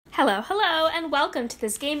Hello, and welcome to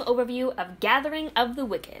this game overview of Gathering of the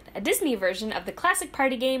Wicked, a Disney version of the classic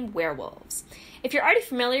party game Werewolves. If you're already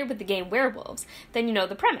familiar with the game Werewolves, then you know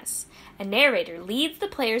the premise. A narrator leads the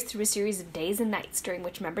players through a series of days and nights during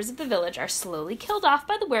which members of the village are slowly killed off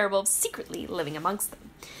by the werewolves secretly living amongst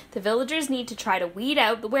them. The villagers need to try to weed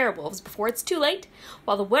out the werewolves before it's too late,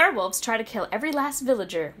 while the werewolves try to kill every last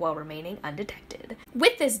villager while remaining undetected.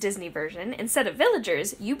 With this Disney version, instead of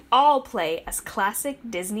villagers, you all play as classic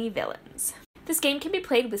Disney villains. This game can be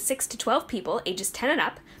played with 6 to 12 people, ages 10 and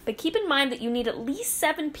up, but keep in mind that you need at least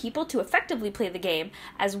 7 people to effectively play the game,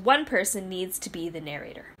 as one person needs to be the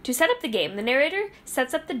narrator. To set up the game, the narrator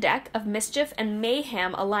sets up the deck of Mischief and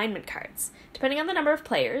Mayhem alignment cards. Depending on the number of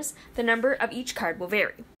players, the number of each card will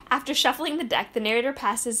vary. After shuffling the deck, the narrator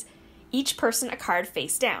passes each person a card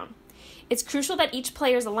face down. It's crucial that each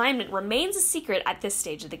player's alignment remains a secret at this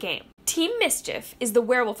stage of the game. Team Mischief is the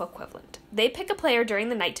werewolf equivalent. They pick a player during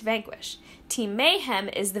the night to vanquish. Team Mayhem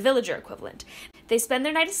is the villager equivalent. They spend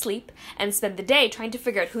their night asleep and spend the day trying to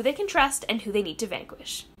figure out who they can trust and who they need to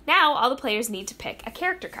vanquish. Now, all the players need to pick a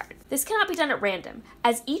character card. This cannot be done at random,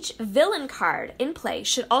 as each villain card in play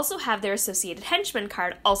should also have their associated henchman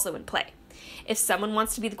card also in play. If someone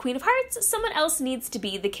wants to be the Queen of Hearts, someone else needs to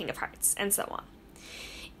be the King of Hearts, and so on.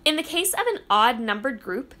 In the case of an odd-numbered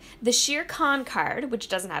group, the Shere Khan card, which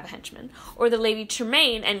doesn't have a henchman, or the Lady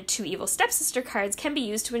Tremaine and 2 Evil Stepsister cards can be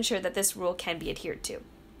used to ensure that this rule can be adhered to.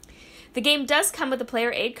 The game does come with a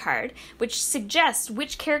player aid card, which suggests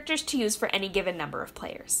which characters to use for any given number of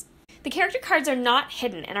players. The character cards are not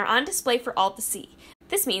hidden and are on display for all to see.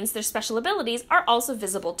 This means their special abilities are also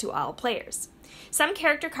visible to all players. Some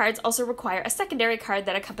character cards also require a secondary card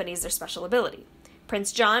that accompanies their special ability.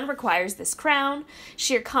 Prince John requires this crown,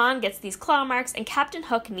 Shere Khan gets these claw marks, and Captain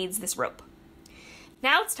Hook needs this rope.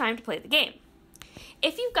 Now it's time to play the game.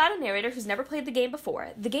 If you've got a narrator who's never played the game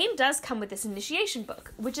before, the game does come with this initiation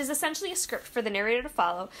book, which is essentially a script for the narrator to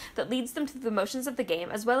follow that leads them through the motions of the game,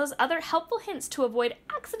 as well as other helpful hints to avoid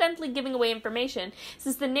accidentally giving away information,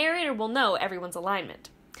 since the narrator will know everyone's alignment.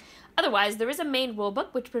 Otherwise, there is a main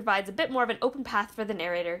rulebook which provides a bit more of an open path for the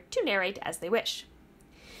narrator to narrate as they wish.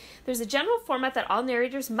 There's a general format that all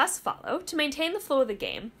narrators must follow to maintain the flow of the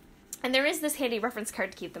game, and there is this handy reference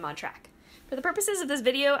card to keep them on track. For the purposes of this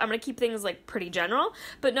video, I'm going to keep things pretty general,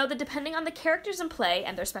 but know that depending on the characters in play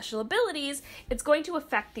and their special abilities, it's going to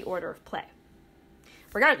affect the order of play.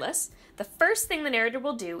 Regardless, the first thing the narrator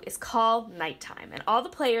will do is call nighttime, and all the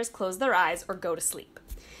players close their eyes or go to sleep.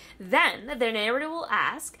 Then, the narrator will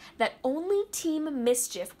ask that only Team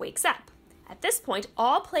Mischief wakes up. At this point,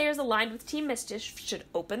 all players aligned with Team Mischief should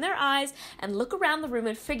open their eyes and look around the room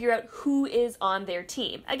and figure out who is on their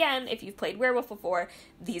team. Again, if you've played Werewolf before,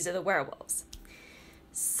 these are the werewolves.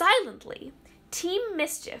 Silently, Team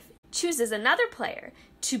Mischief chooses another player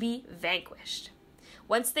to be vanquished.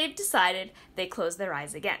 Once they've decided, they close their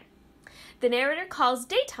eyes again. The narrator calls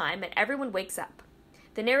daytime and everyone wakes up.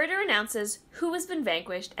 The narrator announces who has been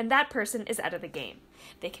vanquished and that person is out of the game.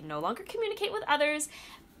 They can no longer communicate with others,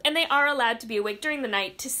 and they are allowed to be awake during the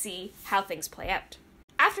night to see how things play out.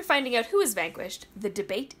 After finding out who is vanquished, the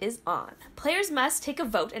debate is on. Players must take a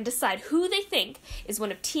vote and decide who they think is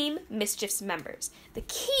one of Team Mischief's members. The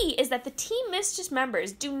key is that the Team Mischief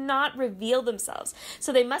members do not reveal themselves,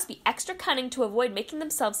 so they must be extra cunning to avoid making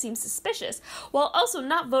themselves seem suspicious, while also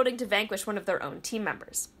not voting to vanquish one of their own team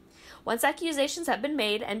members. Once accusations have been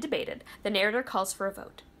made and debated, the narrator calls for a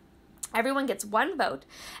vote. Everyone gets 1 vote,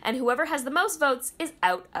 and whoever has the most votes is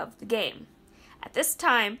out of the game. At this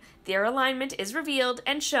time, their alignment is revealed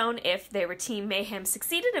and shown if they were Team Mayhem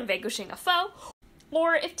succeeded in vanquishing a foe,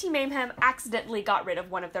 or if Team Mayhem accidentally got rid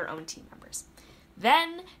of one of their own team members.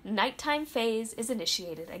 Then, nighttime phase is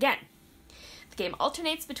initiated again. The game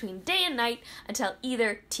alternates between day and night until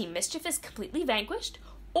either Team Mischief is completely vanquished,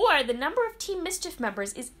 or the number of Team Mischief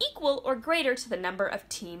members is equal or greater to the number of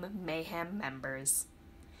Team Mayhem members.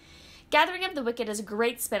 Gathering of the Wicked is a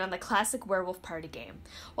great spin on the classic werewolf party game.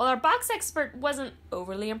 While our box expert wasn't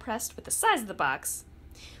overly impressed with the size of the box,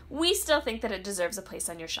 we still think that it deserves a place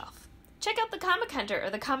on your shelf. Check out the Comic Hunter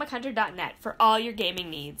or thecomichunter.net for all your gaming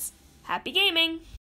needs. Happy gaming!